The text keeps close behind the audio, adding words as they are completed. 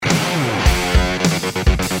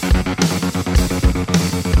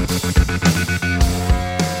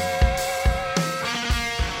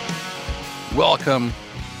welcome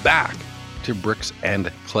back to Bricks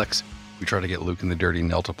and Clicks. We try to get Luke and the Dirty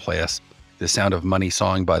Nil to play us the Sound of Money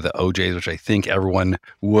song by the OJs, which I think everyone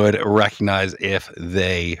would recognize if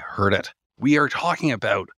they heard it. We are talking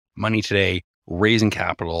about money today, raising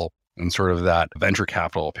capital, and sort of that venture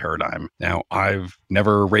capital paradigm. Now, I've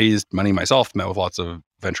never raised money myself, met with lots of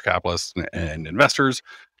venture capitalists and investors,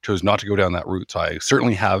 chose not to go down that route. So I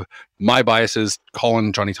certainly have my biases.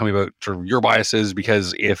 Colin, Johnny, tell me about sort of your biases,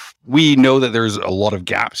 because if we know that there's a lot of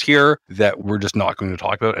gaps here that we're just not going to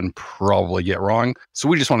talk about and probably get wrong. So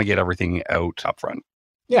we just want to get everything out up front.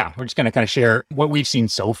 Yeah, we're just going to kind of share what we've seen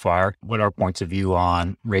so far, what our points of view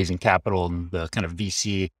on raising capital and the kind of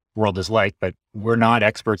VC world is like, but we're not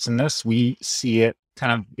experts in this. We see it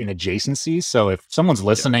kind of in adjacencies. So if someone's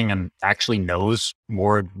listening and actually knows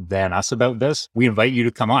more than us about this, we invite you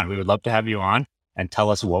to come on. We would love to have you on and tell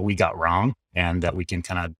us what we got wrong and that we can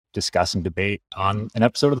kind of discuss and debate on an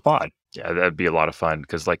episode of the pod. Yeah, that'd be a lot of fun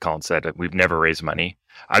because like Colin said, we've never raised money.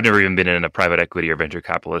 I've never even been in a private equity or venture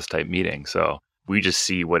capitalist type meeting. So we just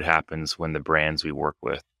see what happens when the brands we work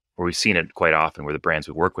with, or we've seen it quite often where the brands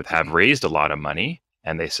we work with have raised a lot of money.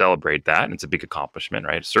 And they celebrate that. And it's a big accomplishment,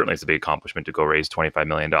 right? Certainly it's a big accomplishment to go raise $25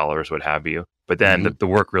 million, what have you. But then the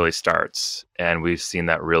work really starts. And we've seen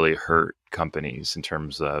that really hurt companies in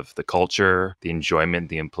terms of the culture, the enjoyment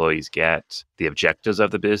the employees get, the objectives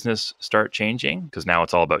of the business start changing because now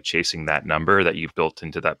it's all about chasing that number that you've built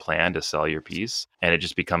into that plan to sell your piece. And it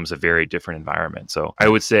just becomes a very different environment. So I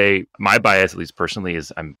would say my bias, at least personally,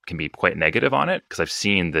 is I can be quite negative on it because I've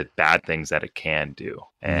seen the bad things that it can do.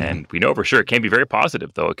 And we know for sure it can be very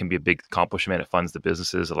positive, though. It can be a big accomplishment. It funds the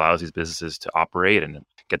businesses, allows these businesses to operate and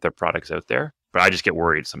get their products out there. But I just get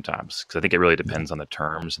worried sometimes because I think it really depends on the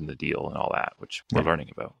terms and the deal and all that, which we're learning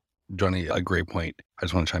about. Johnny, a great point. I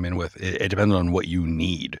just want to chime in with it depends on what you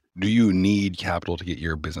need. Do you need capital to get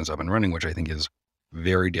your business up and running, which I think is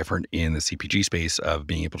very different in the CPG space of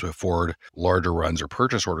being able to afford larger runs or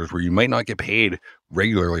purchase orders where you might not get paid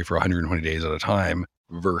regularly for 120 days at a time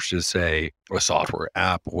versus, say, a software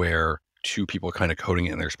app where two people kind of coding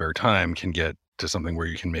it in their spare time can get to something where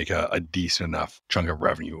you can make a decent enough chunk of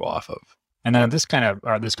revenue off of. And then this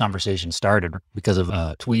conversation started because of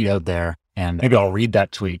a tweet out there. And maybe I'll read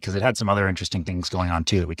that tweet because it had some other interesting things going on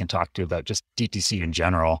too that we can talk to about just DTC in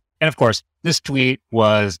general. And of course, this tweet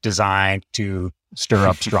was designed to stir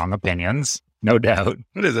up strong opinions, no doubt.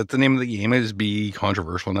 It is. That's the name of the game, is be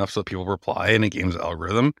controversial enough so people reply in a game's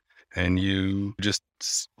algorithm and you just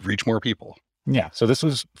reach more people. Yeah. So this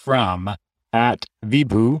was from at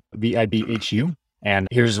Vibhu, Vibhu. And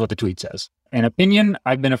here's what the tweet says. An opinion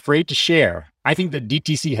I've been afraid to share. I think that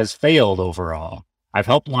DTC has failed overall. I've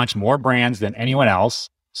helped launch more brands than anyone else,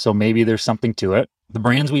 so maybe there's something to it. The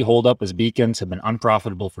brands we hold up as beacons have been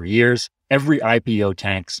unprofitable for years. Every IPO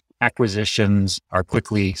tanks, acquisitions are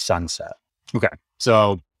quickly sunset. Okay.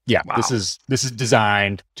 So yeah, wow. This is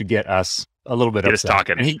designed to get us a little bit upset.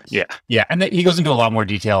 Get us talking. Yeah. And he goes into a lot more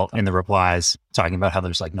detail in the replies, talking about how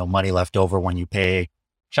there's like no money left over when you pay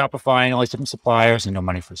Shopify and all these different suppliers and no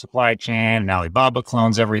money for supply chain, and Alibaba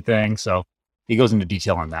clones everything. So he goes into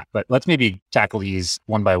detail on that, but let's maybe tackle these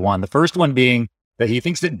one by one. The first one being that he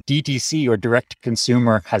thinks that DTC or direct to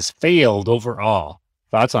consumer has failed overall.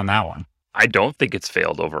 Thoughts on that one? I don't think it's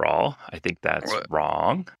failed overall. I think that's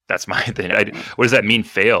wrong. That's my thing. What does that mean,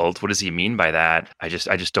 failed? What does he mean by that? I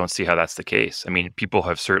just don't see how that's the case. I mean, people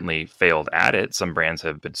have certainly failed at it. Some brands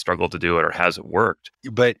have been struggled to do it or hasn't worked.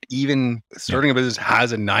 But even starting a business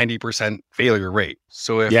has a 90% failure rate.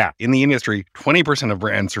 So if in the industry, 20% of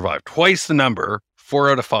brands survive, twice the number,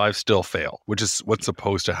 4 out of 5 still fail, which is what's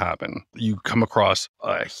supposed to happen. You come across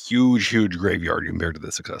a huge, huge graveyard compared to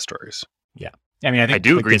the success stories. Yeah. I mean, I think I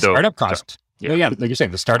do agree, the startup though. cost, like you're saying,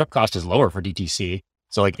 the startup cost is lower for DTC.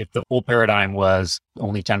 So like if the old paradigm was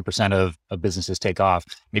only 10% of businesses take off,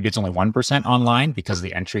 maybe it's only 1% online because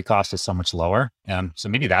the entry cost is so much lower. So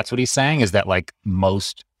maybe that's what he's saying, is that like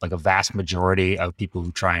a vast majority of people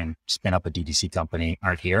who try and spin up a DTC company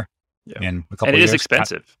aren't here. Yeah. In a couple and of it years. is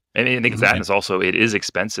expensive. And I think that is also, it is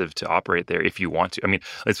expensive to operate there if you want to. I mean,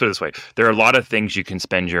 let's put it this way. There are a lot of things you can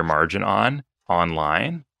spend your margin on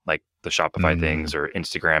online, like the Shopify things or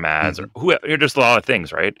Instagram ads or just a lot of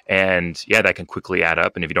things, right? And yeah, that can quickly add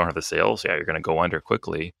up. And if you don't have the sales, you're going to go under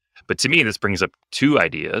quickly. But to me, this brings up two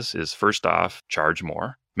ideas: is first off, charge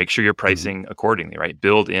more. Make sure you're pricing accordingly, right?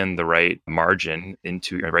 Build in the right margin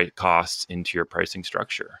into your right costs into your pricing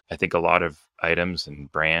structure. I think a lot of items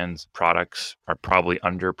and brands, products are probably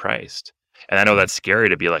underpriced. And I know that's scary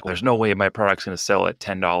to be like, there's no way my product's going to sell at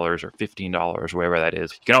 $10 or $15, wherever that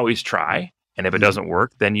is. You can always try, And if it doesn't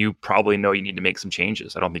work, then you probably know you need to make some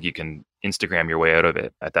changes. I don't think you can Instagram your way out of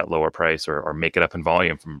it at that lower price or make it up in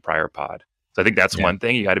volume from a prior pod. So I think that's one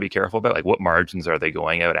thing you got to be careful about. Like, what margins are they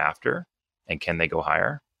going out after, and can they go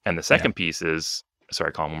higher? And the second piece is,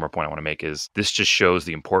 sorry, Colin, one more point I want to make is this just shows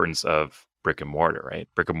the importance of brick and mortar, right?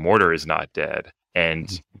 Brick and mortar is not dead.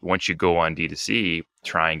 And once you go on D2C,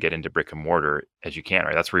 try and get into brick and mortar as you can,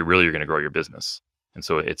 right? That's where you're going to grow your business. And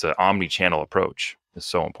so it's an omni-channel approach. It's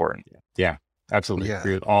so important. Yeah, absolutely.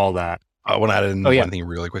 Agree with all that. I want to add in one thing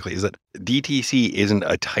really quickly is that DTC isn't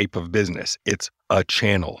a type of business. It's a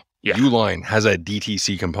channel. Yeah. Uline has a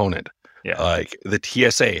DTC component. Yeah. Like the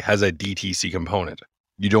TSA has a DTC component.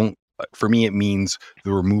 You don't, for me, it means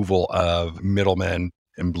the removal of middlemen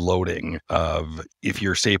and bloating of, if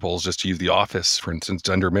your Staples, just to use the office, for instance,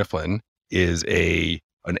 Dunder Mifflin is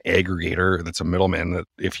an aggregator that's a middleman that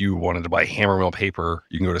if you wanted to buy Hammermill paper,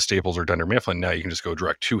 you can go to Staples or Dunder Mifflin. Now you can just go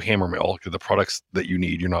direct to Hammermill because the products that you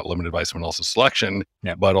need, you're not limited by someone else's selection,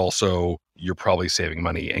 but also you're probably saving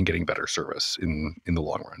money and getting better service in the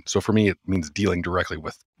long run. So for me, it means dealing directly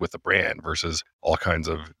with the brand versus all kinds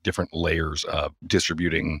of different layers of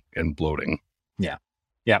distributing and bloating. Yeah.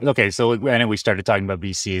 Yeah. Okay. So I know we started talking about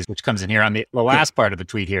VCs, which comes in here on the last part of the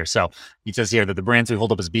tweet here. So he says here that the brands we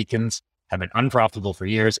hold up as beacons have been unprofitable for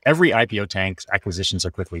years. Every IPO tanks, acquisitions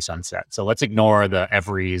are quickly sunset. So let's ignore the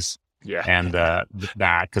everys and that,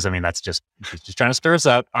 because I mean, that's just trying to stir us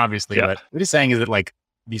up, obviously. But what he's saying is that like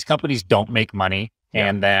these companies don't make money.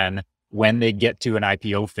 And then when they get to an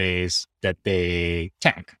IPO phase, that they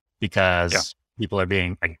tank because people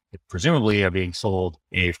are presumably being sold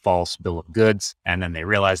a false bill of goods. And then they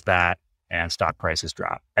realize that and stock prices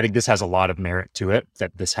drop. I think this has a lot of merit to it,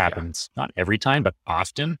 that this happens not every time, but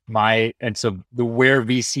often. And so where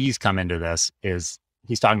VCs come into this is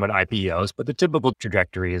he's talking about IPOs, but the typical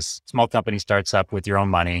trajectory is small company starts up with your own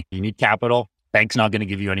money. You need capital. Bank's not going to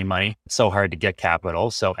give you any money. It's so hard to get capital.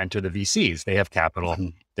 So enter the VCs. They have capital.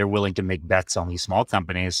 They're willing to make bets on these small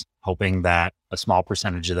companies, hoping that a small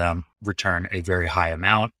percentage of them return a very high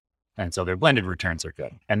amount. And so their blended returns are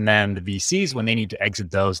good. And then the VCs, when they need to exit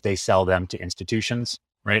those, they sell them to institutions,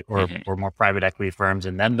 right? Or more private equity firms.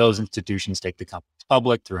 And then those institutions take the companies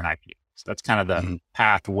public through an IPO. So that's kind of the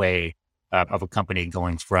pathway of a company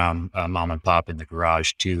going from mom and pop in the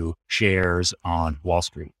garage to shares on Wall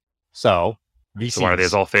Street. So VCs. So why are they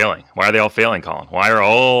all failing? Why are they all failing, Colin? Why are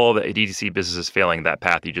all the DTC businesses failing that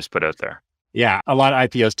path you just put out there? Yeah, a lot of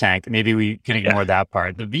IPOs tanked. Maybe we can ignore that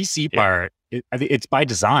part. The VC part, it's by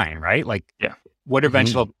design, right? Like, what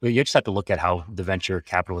eventual, you just have to look at how the venture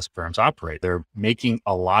capitalist firms operate. They're making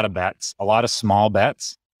a lot of bets, a lot of small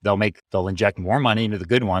bets. They'll inject more money into the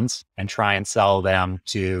good ones and try and sell them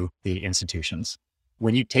to the institutions.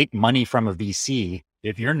 When you take money from a VC,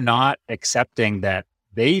 if you're not accepting that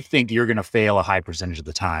they think you're going to fail a high percentage of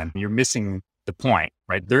the time, you're missing the point,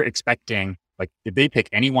 right? They're expecting, like, if they pick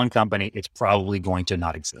any one company, it's probably going to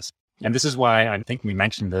not exist. And this is why I think we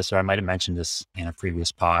mentioned this, or I might have mentioned this in a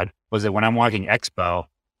previous pod, was that when I'm walking Expo,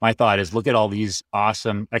 my thought is look at all these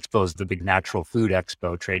awesome expos, the big natural food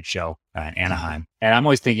expo trade show in Anaheim. And I'm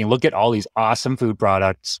always thinking, look at all these awesome food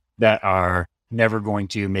products that are never going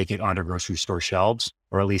to make it onto grocery store shelves,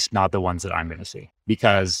 or at least not the ones that I'm going to see.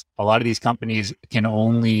 Because a lot of these companies can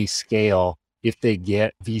only scale if they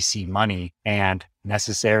get VC money, and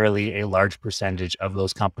necessarily a large percentage of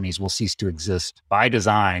those companies will cease to exist by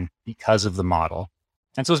design because of the model.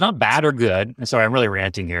 And so it's not bad or good. And sorry, I'm really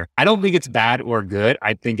ranting here. I don't think it's bad or good.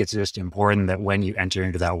 I think it's just important that when you enter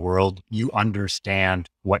into that world, you understand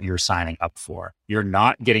what you're signing up for. You're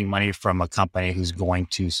not getting money from a company who's going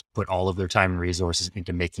to put all of their time and resources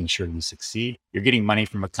into making sure you succeed. You're getting money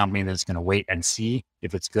from a company that's going to wait and see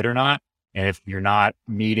if it's good or not. And if you're not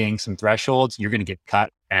meeting some thresholds, you're going to get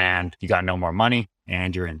cut and you got no more money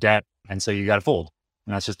and you're in debt. And so you got to fold.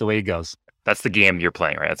 And that's just the way it goes. That's the game you're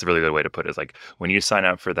playing, right? That's a really good way to put it. It's like when you sign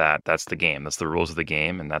up for that, that's the game. That's the rules of the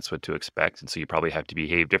game, and that's what to expect. And so you probably have to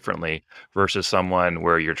behave differently versus someone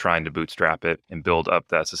where you're trying to bootstrap it and build up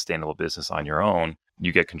that sustainable business on your own.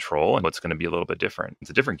 You get control, and what's going to be a little bit different. It's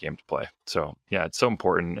a different game to play. So yeah, it's so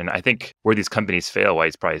important. And I think where these companies fail, why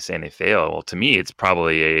he's probably saying they fail, well, to me, it's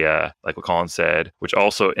probably like what Colin said, it's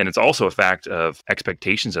also a fact of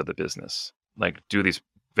expectations of the business. Like, do these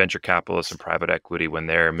venture capitalists and private equity, when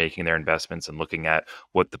they're making their investments and looking at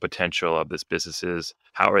what the potential of this business is,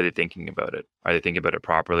 how are they thinking about it? Are they thinking about it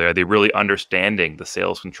properly? Are they really understanding the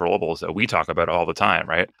sales controllables that we talk about all the time,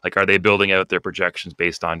 right? Like, are they building out their projections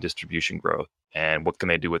based on distribution growth? And what can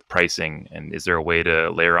they do with pricing? And is there a way to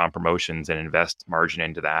layer on promotions and invest margin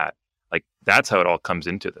into that? Like, that's how it all comes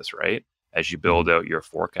into this, right? as you build out your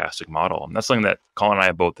forecasting model. And that's something that Colin and I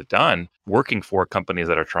have both done, working for companies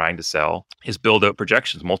that are trying to sell, is build out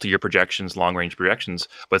projections, multi-year projections, long-range projections,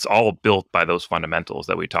 but it's all built by those fundamentals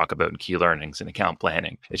that we talk about in key learnings and account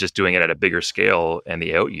planning. It's just doing it at a bigger scale in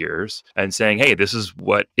the out years and saying, hey, this is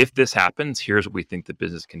what, if this happens, here's what we think the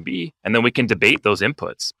business can be. And then we can debate those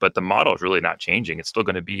inputs, but the model is really not changing. It's still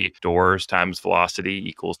going to be doors times velocity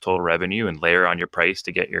equals total revenue and layer on your price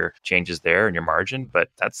to get your changes there and your margin. But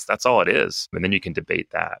that's all it is. And then you can debate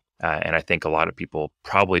that. And I think a lot of people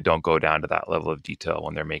probably don't go down to that level of detail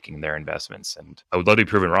when they're making their investments. And I would love to be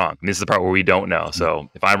proven wrong. And this is the part where we don't know. So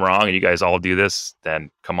if I'm wrong and you guys all do this,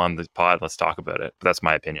 then come on the pod, let's talk about it. But that's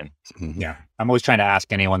my opinion. Yeah. I'm always trying to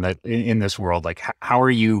ask anyone that in this world, like, how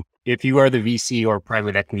are you, if you are the VC or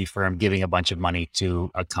private equity firm giving a bunch of money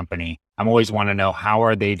to a company, I'm always want to know, how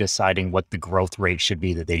are they deciding what the growth rate should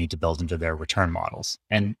be that they need to build into their return models?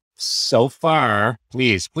 And so far,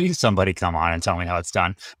 please somebody come on and tell me how it's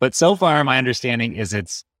done. But so far, my understanding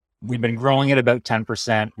is we've been growing at about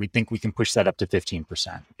 10%. We think we can push that up to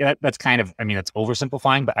 15%. That's kind of, I mean, it's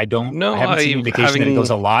oversimplifying, but I haven't seen an indication that it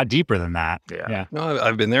goes a lot deeper than that. Yeah. No,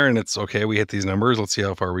 I've been there and it's okay. We hit these numbers. Let's see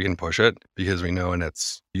how far we can push it, because we know, and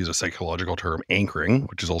use a psychological term, anchoring,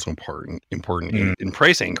 which is also important in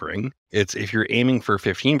price anchoring. It's if you're aiming for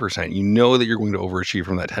 15%, you know that you're going to overachieve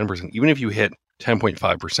from that 10%. Even if you hit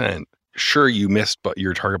 10.5%, sure, you missed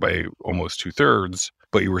your target by almost 2/3,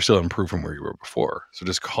 but you were still improved from where you were before. So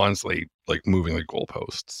just constantly like moving the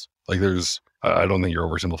goalposts. Like I don't think you're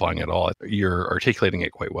oversimplifying at all. You're articulating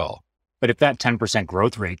it quite well. But if that 10%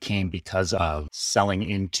 growth rate came because of selling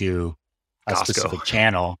into a Costco. specific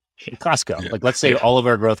channel, Costco, like let's say all of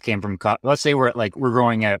our growth came from, let's say we're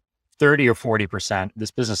growing at 30 or 40%. This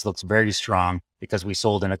business looks very strong because we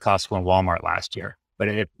sold in a Costco and Walmart last year. But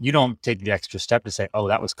if you don't take the extra step to say, oh,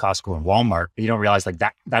 that was Costco and Walmart, you don't realize like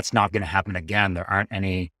that's not going to happen again. There aren't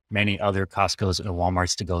many other Costcos and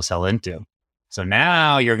Walmarts to go sell into. So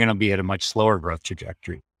now you're going to be at a much slower growth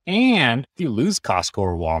trajectory. And if you lose Costco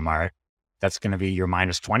or Walmart, that's going to be your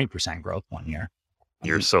minus 20% growth one year.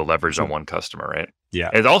 You're so leveraged on one customer, right? Yeah.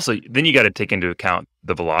 And also, then you got to take into account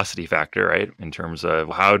the velocity factor, right? In terms of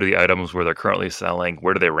how do the items where they're currently selling,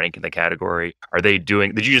 where do they rank in the category? Did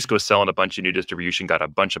you just go selling a bunch of new distribution, got a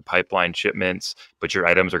bunch of pipeline shipments, but your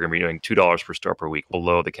items are going to be doing $2 per store per week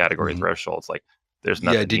below the category thresholds? Like, there's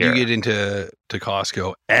nothing. Yeah, did you get into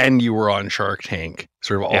Costco and you were on Shark Tank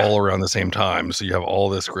sort of all around the same time? So you have all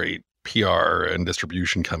this great PR and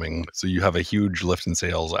distribution coming. So you have a huge lift in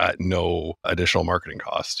sales at no additional marketing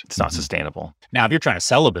cost. It's not sustainable. Now, if you're trying to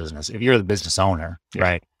sell a business, if you're the business owner,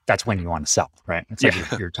 right, that's when you want to sell, right? It's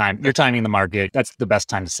like you're timing the market. That's the best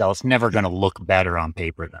time to sell. It's never going to look better on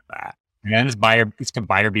paper than that. And then it's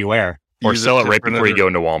buyer beware. Or sell it right before you go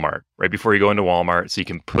into Walmart. Right before you go into Walmart, so you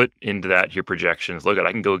can put into that your projections. Look,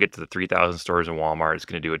 I can go get to the 3,000 stores in Walmart. It's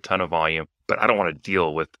going to do a ton of volume, but I don't want to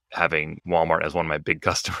deal with having Walmart as one of my big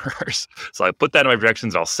customers. So I put that in my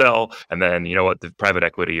projections. I'll sell, and then you know what, the private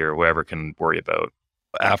equity or whoever can worry about.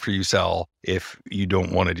 After you sell, if you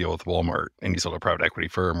don't want to deal with Walmart and you sell to a private equity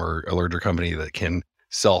firm or a larger company that can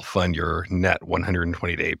self-fund your net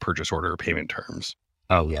 120-day purchase order payment terms.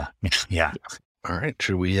 Oh yeah, yeah. All right.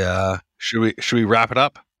 Should we wrap it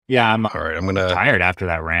up? Yeah, I'm all right. I'm tired after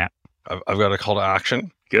that rant. I've got a call to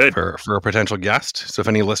action. Good. For a potential guest. So if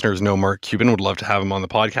any listeners know Mark Cuban, would love to have him on the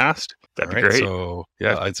podcast. That'd be great. So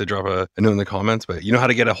yeah, I'd say drop a note in the comments, but you know how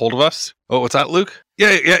to get a hold of us? Oh, what's that, Luke?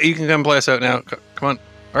 Yeah, you can come play us out now. Come on.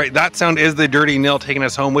 All right. That sound is the dirty nil taking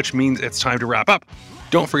us home, which means it's time to wrap up.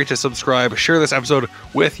 Don't forget to subscribe, share this episode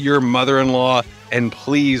with your mother-in-law, and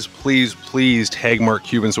please tag Mark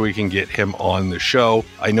Cuban so we can get him on the show.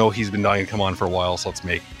 I know he's been dying to come on for a while, so let's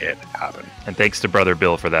make it happen. And thanks to Brother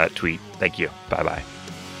Bill for that tweet. Thank you. Bye-bye.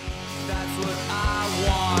 That's what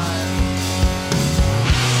I want.